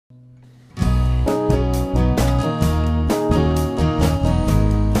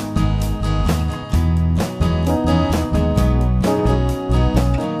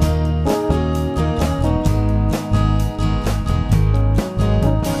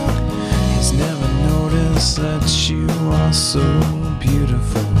noticed that you are so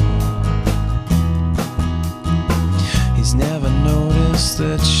beautiful. He's never noticed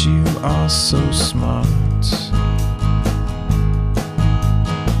that you are so smart.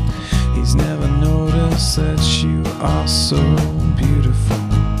 He's never noticed that you are so beautiful.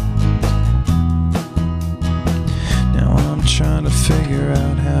 Now I'm trying to figure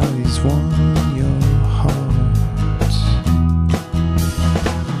out how he's won your heart.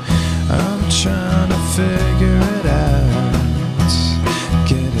 I'm trying to figure it out,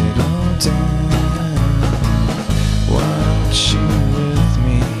 get it all down. Why aren't you with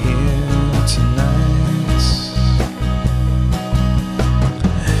me here tonight?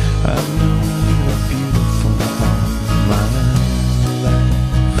 I've known you were beautiful all my life.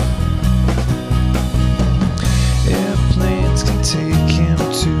 Airplanes can take him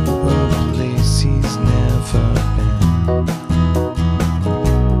to a place he's never been,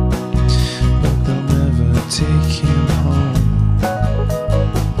 but they'll never take him home.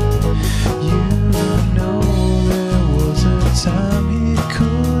 You know there was a time he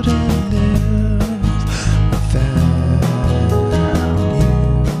couldn't live without you.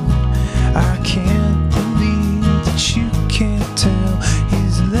 I can't believe that you can't tell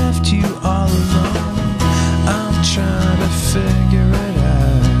he's left you all alone. I'm trying to figure it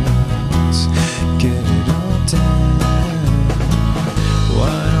out, get it all down.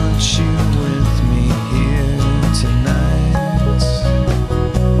 Why aren't you with me here tonight?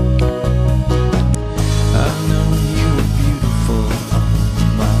 I've known you were beautiful all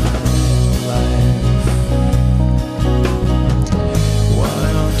my life. Why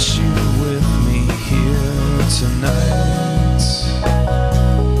aren't you with me here tonight?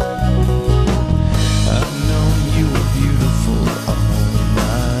 I've known you were beautiful all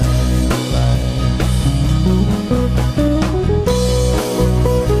my life.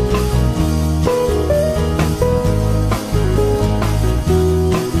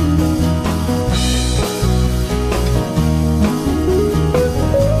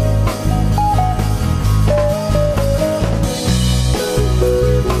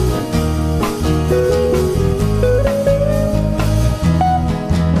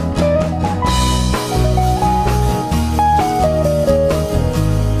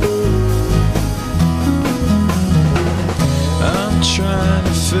 I'm trying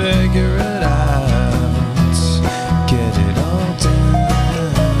to figure it out.